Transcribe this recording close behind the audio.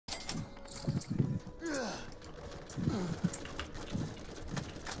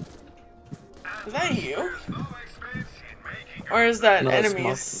Is that you? Or is that No, it's enemies?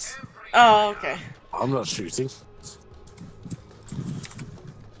 Marcus. Oh, okay. I'm not shooting.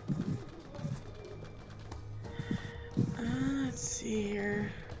 Let's see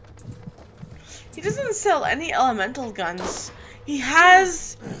here. He doesn't sell any elemental guns. He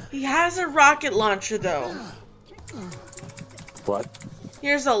has a rocket launcher though. What?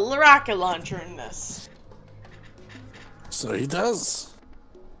 Here's a rocket launcher in this. So he does.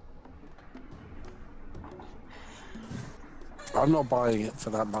 I'm not buying it for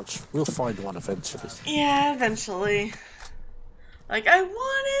that much. We'll find one eventually. Yeah, eventually. Like, I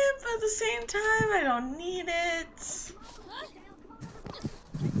want it, but at the same time, I don't need it.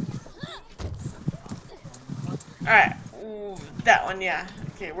 Alright. Ooh, that one, yeah.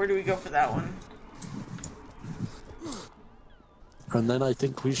 Okay, where do we go for that one? And then I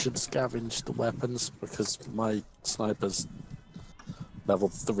think we should scavenge the weapons because my sniper's level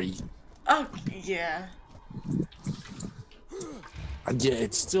 3. Oh, yeah. And yeah,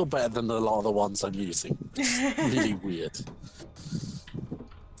 it's still better than a lot of the ones I'm using. It's really weird.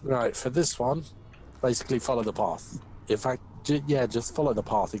 Right, for this one, basically follow the path. In fact, yeah, just follow the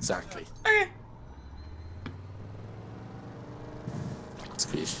path exactly. Okay.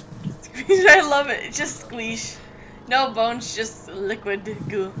 Squish. Squeeze, I love it. It's just squeeze. No bones, just liquid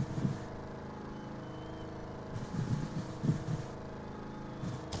goo.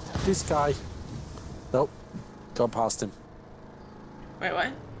 This guy. Nope. Gone past him. Wait,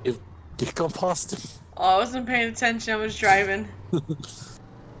 what? You've gone past him. Oh, I wasn't paying attention. I was driving.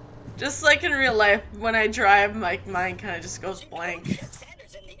 Just like in real life, when I drive, my mind kind of just goes blank.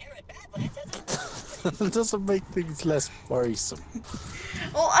 It doesn't make things less worrisome.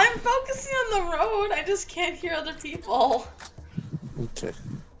 Well, I'm focusing on the road. I just can't hear other people. Okay.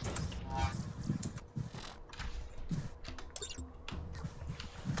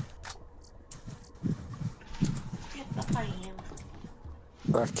 Get the fan.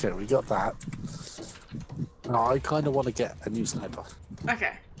 Okay, we got that. Now, I kind of want to get a new sniper.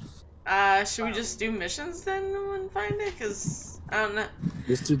 Okay. Should we just do missions then and find it? Cause I don't know.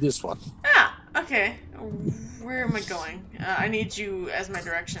 Let's do this one. Ah, okay. Where am I going? I need you as my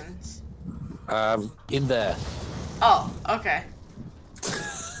directions. In there. Oh, okay.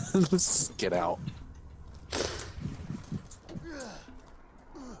 Let's get out.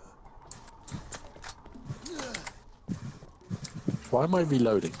 Why am I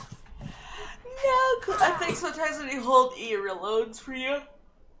reloading? No, I think sometimes when you hold E, it reloads for you.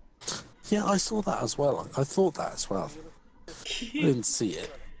 Yeah, I saw that as well. I thought that as well. I didn't see it.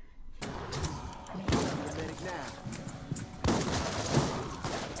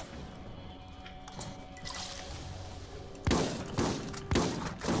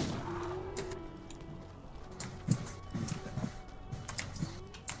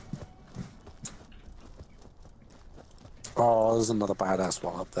 Oh, there's another badass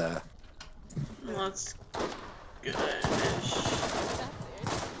one up there. Well, that's good.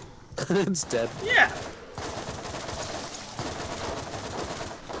 It's dead. Yeah.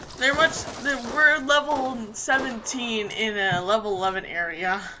 We're level 17 in a level 11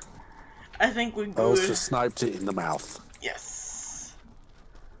 area. I think we I good. also sniped it in the mouth. Yes.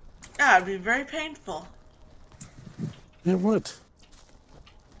 Yeah, it'd be very painful. It would.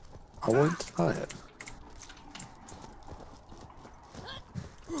 I won't deny it.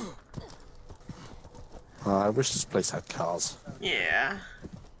 I wish this place had cars. Yeah.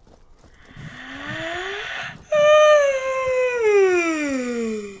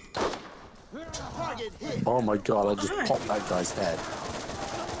 Oh my god, I just popped that guy's head.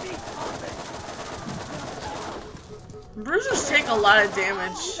 Bruisers take a lot of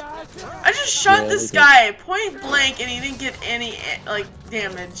damage. I just shot this guy point blank and he didn't get any, like,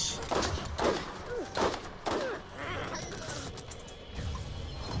 damage.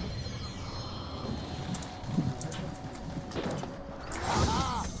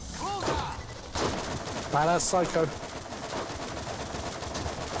 Badass psycho.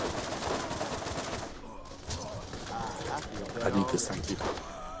 I need this, thank you.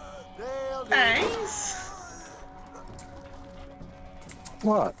 Thanks.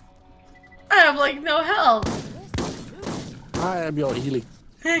 What? I have, like, no health. I am your healing.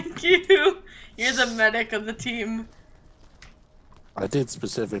 Thank you. You're the medic of the team. I did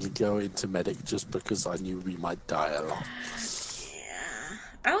specifically go into medic just because I knew we might die a lot. Yeah.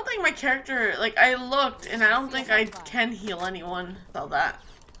 I don't think my character, like, I looked and I don't think I can heal anyone. So that.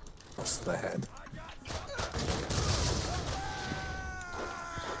 What's the head?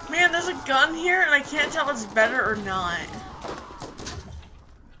 Man, there's a gun here and I can't tell if it's better or not.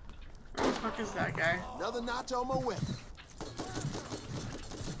 Where the fuck is that guy? Another notch on my weapon.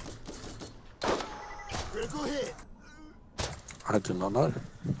 Critical hit. I do not know.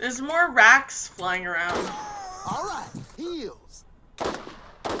 There's more racks flying around. All right, heals.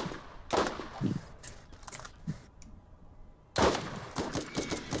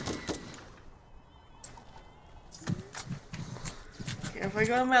 If I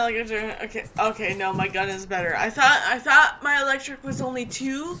go to my electric, okay, no, my gun is better. I thought my electric was only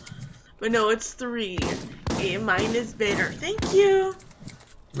 2, but no, it's 3. And mine is better. Thank you.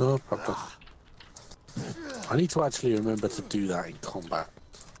 No problem. I need to actually remember to do that in combat.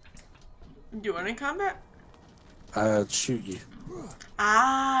 Do it in combat? Shoot you.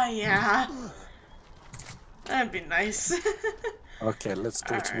 Ah, yeah. That'd be nice. Okay, let's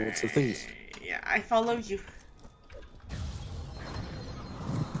go towards the thing. Yeah, I follow you.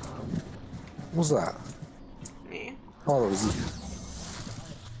 What was that? Me. Oh, that was you.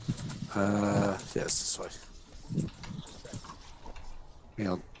 Yes, this way. Hang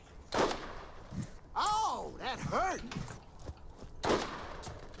on. Oh, that hurt.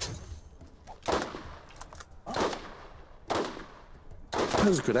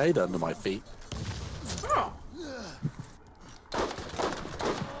 There's a grenade under my feet. Oh.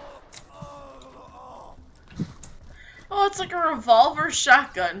 Oh, it's like a revolver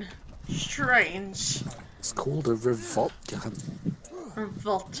shotgun. Strange. It's called a revolt gun.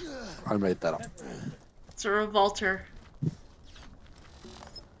 Revolt. I made that up. It's a revolter.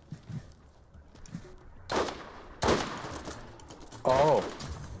 Oh.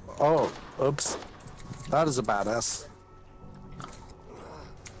 Oh. Oops. That is a badass.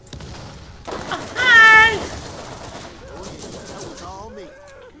 Hi! That was all me.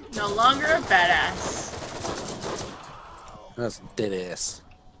 No longer a badass. That's dead ass.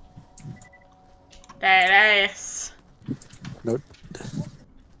 Badass. Nope.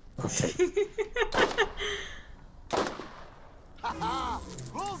 Okay. Haha,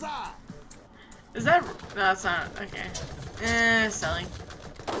 bullseye. Is that? No, that's not. Okay. Selling.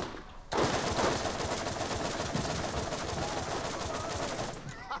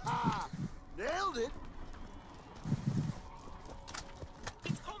 Haha, nailed it.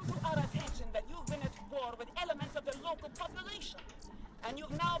 It's come to our attention that you've been at war with elements of the local population, and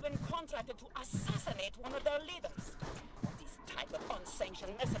you've now been contracted to assassinate one of their leaders. This type of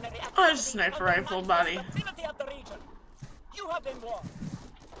unsanctioned mercenary activity Oh, it's a sniper rifle body. undermines the stability of the region. You have been warned.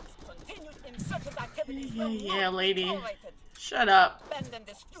 Continued insurgent activities will Yeah, not be lady. tolerated. Shut up. Abandon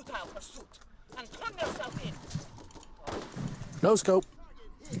this futile pursuit and turn yourself in. No scope.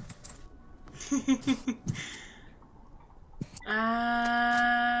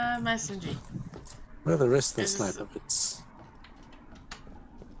 Messenger. Where are the rest of the Is- sniper bits?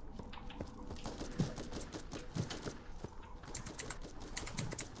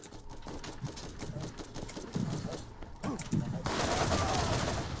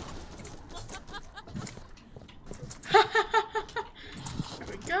 Here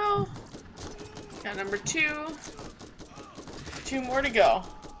we go. Got number 2. 2 more to go.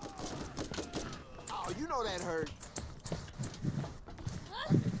 Oh, you know that hurt.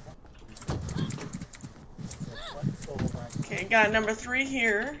 Okay, got number 3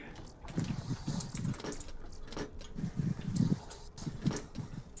 here.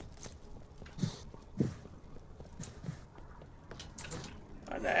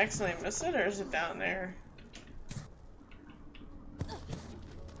 Did I accidentally miss it, or is it down there?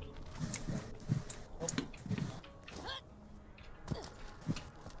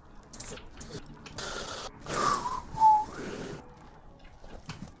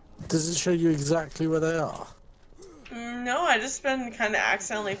 Does it show you exactly where they are? No, I just been kind of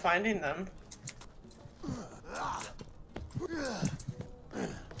accidentally finding them.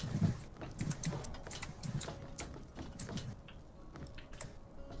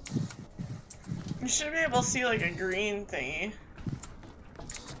 You should be able to see like a green thingy.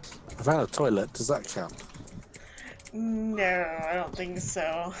 I found a toilet. Does that count? No, I don't think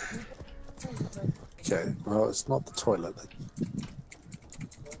so. Okay. Well, it's not the toilet then.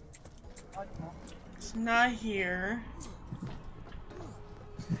 It's not here.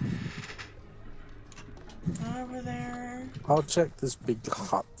 Over there. I'll check this big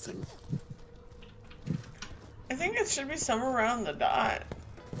hut thing. I think it should be somewhere around the dot.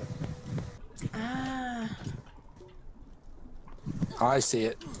 Ah. I see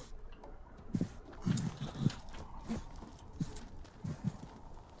it.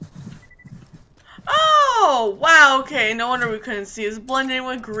 Oh, wow, okay. No wonder we couldn't see. It's blending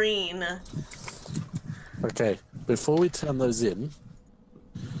with green. Okay. Before we turn those in,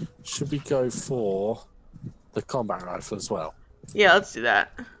 should we go for the combat rifle as well? Yeah, let's do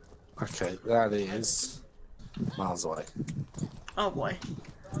that. Okay, that is miles away. Oh boy.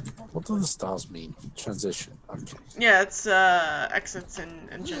 What do the stars mean? Transition. Okay. Yeah, it's exits and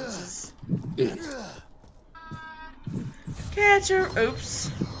entrances. Yeah. Catcher.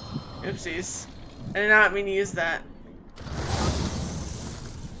 Oops. Oopsies. I did not mean to use that.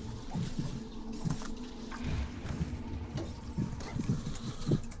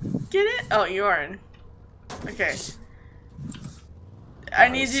 Get it? Oh, you are in. Okay. I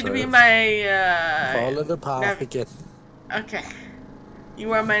need you to be my, follow the path again. Okay.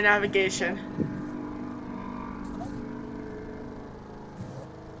 You are my navigation.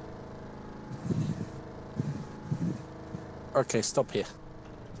 Okay, stop here.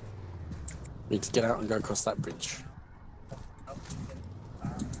 We need to get out and go across that bridge.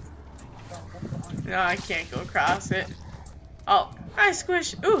 No, I can't go across it. Oh, hi,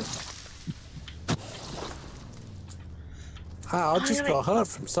 Squish. Ooh. Ah, I just got hurt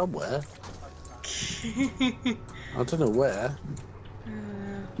from somewhere. I don't know where.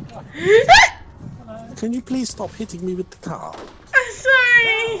 Can you please stop hitting me with the car? I'm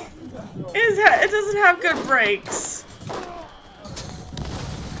sorry. It doesn't have good brakes.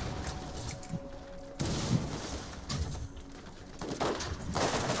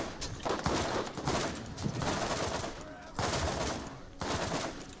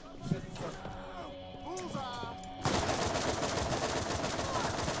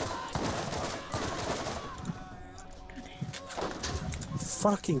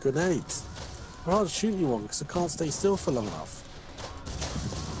 Fucking grenades. I can't shoot you one because I can't stay still for long enough.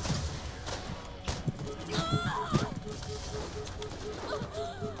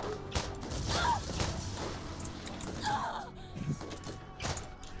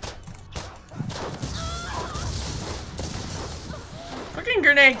 Fucking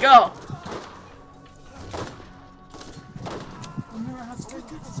grenade, go.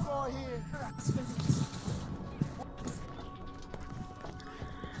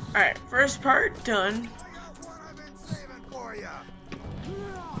 Alright, first part done.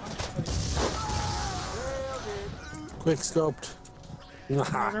 Quick scoped.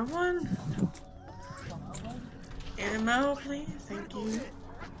 Another one. Ammo, please. Thank you.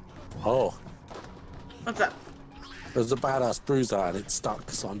 Oh, What's up? there's a badass bruiser and it's stuck,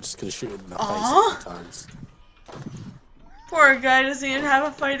 so I'm just gonna shoot it in the face Aw. a few times. Poor guy doesn't even have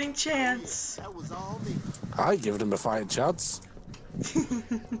a fighting chance. That was all me. I giving him a fighting chance.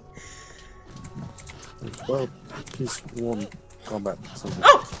 Well, piece one combat. Something.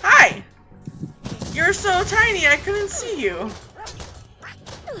 Oh, hi! You're so tiny, I couldn't see you.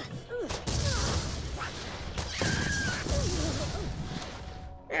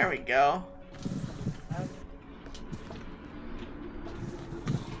 There we go.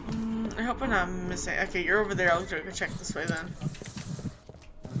 I hope I'm not missing. Okay, you're over there. I'll go check this way then.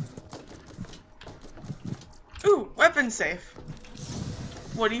 Ooh, weapon safe.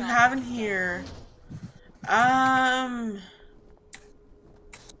 What do you have in here? Oh,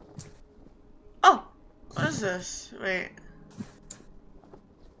 what is this? Wait,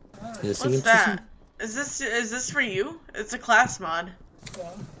 what's that? Is this for you? It's a class mod.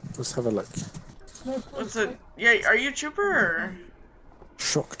 Let's have a look. What's it? Yeah, are you a trooper or?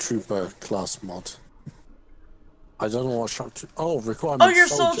 Shock Trooper class mod. I don't know what Shock Trooper. Oh, requirement. Oh, you're a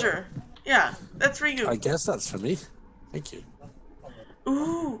soldier. Yeah, that's for you. I guess that's for me. Thank you.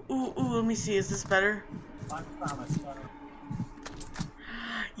 Ooh, let me see. Is this better?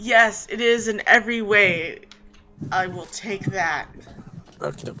 Yes, it is in every way. I will take that.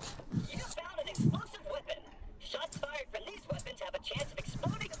 Okay. You found an explosive weapon. Shots fired from these weapons have a chance of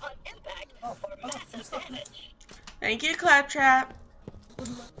exploding on impact for massive damage. Thank you, Claptrap.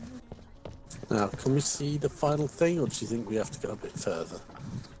 Now, can we see the final thing, or do you think we have to go a bit further?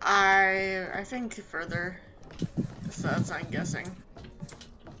 I think further. So that's I'm guessing.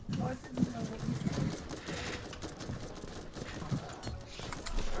 I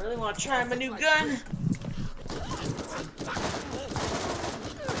really want to try my new gun.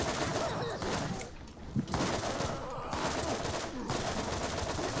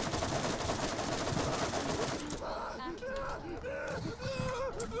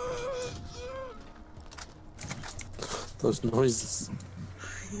 Those noises.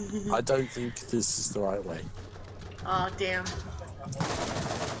 I don't think this is the right way. Oh, damn.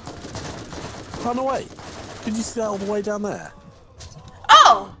 Run away! Could you see that all the way down there?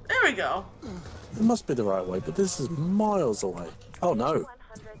 Oh, there we go. It must be the right way, but this is miles away. Oh no.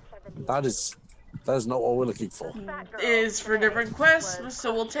 That is not what we're looking for. It is for different quests,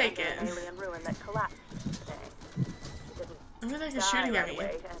 so we'll take it. I feel like it's shooting at me.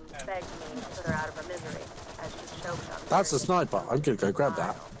 That's a sniper. I'm gonna go grab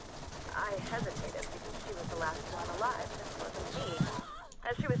that. I hesitated because she was the last one alive. This wasn't me.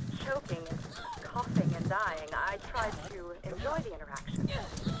 As she was choking and coughing and dying, I tried to enjoy the interaction.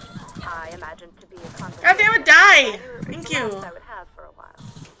 I imagined to be a conversation. God damn it, die! Thank Thank you. I would have for a while.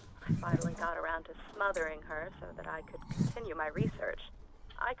 I finally got around to smothering her so that I could continue my research.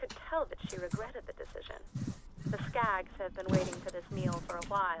 I could tell that she regretted the decision. The skags have been waiting for this meal for a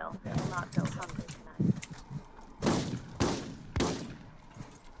while. They will not go hungry tonight.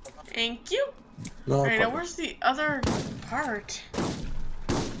 Thank you. No Alright, now problem. where's the other part?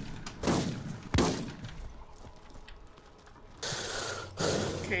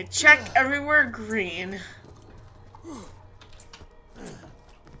 Okay, check everywhere green.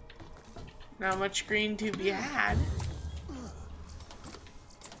 Not much green to be had.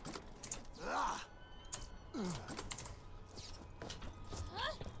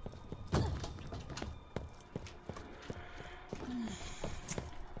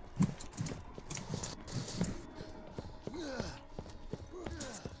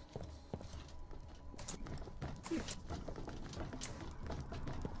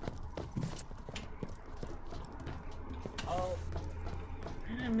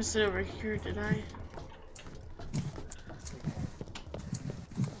 I didn't miss it over here, did I?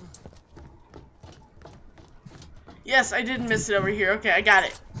 Yes, I did miss it over here. Okay, I got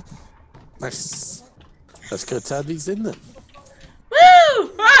it. Nice. Let's go turn these in then.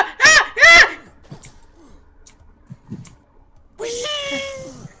 Woo! Ah! Ah! Ah!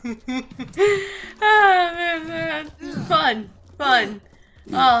 Oh man, fun.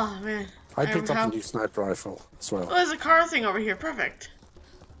 Oh man. I picked up how- a new sniper rifle as well. Oh, there's a car thing over here. Perfect.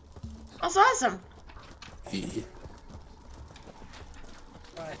 That's awesome. Yeah.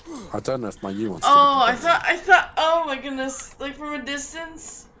 I don't know if my new one's. Oh, I thought. Oh my goodness! Like from a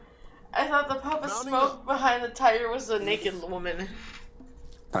distance, I thought the puff of Mounting smoke up. behind the tire was a naked woman,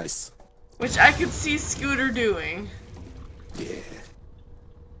 Nice. which I could see Scooter doing. Yeah.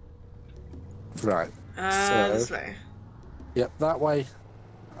 Right. So- This way. Yep, that way.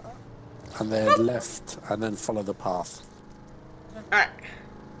 And then left, and then follow the path. All right.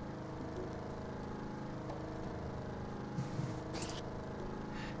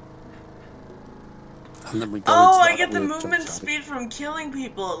 And then we go Oh, into I that get the weird movement junkyard. speed from killing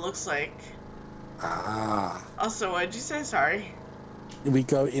people. It looks like. Ah. Also, what'd you say? Sorry. We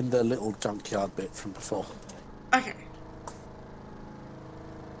go in the little junkyard bit from before. Okay.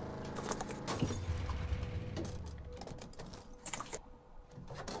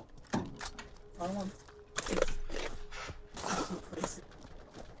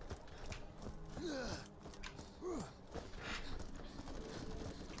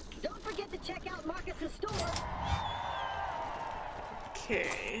 Don't forget to check out Marcus's store.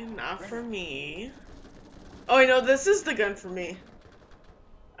 Okay, not for me. Oh, I know this is the gun for me.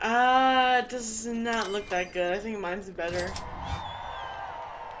 It does not look that good. I think mine's better.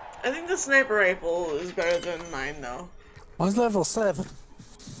 I think the sniper rifle is better than mine, though. Mine's level 7.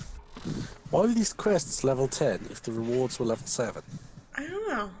 Why are these quests level 10 if the rewards were level 7? I don't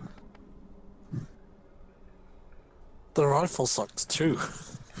know. The rifle sucks too.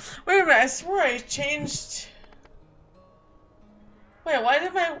 Wait a minute, I swore I changed... Wait, why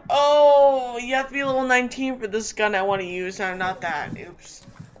did my... Oh, you have to be level 19 for this gun I want to use. No, not that. Oops.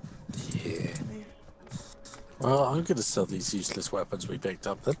 Yeah. Well, I'm gonna sell these useless weapons we picked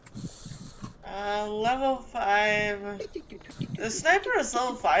up then. Level 5... The sniper is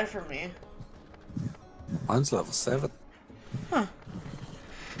level 5 for me. Mine's level 7. Huh.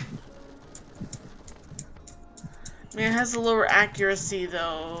 I mean, it has a lower accuracy,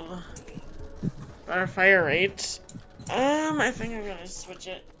 though. Better fire rate. I think I'm gonna switch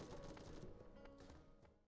it.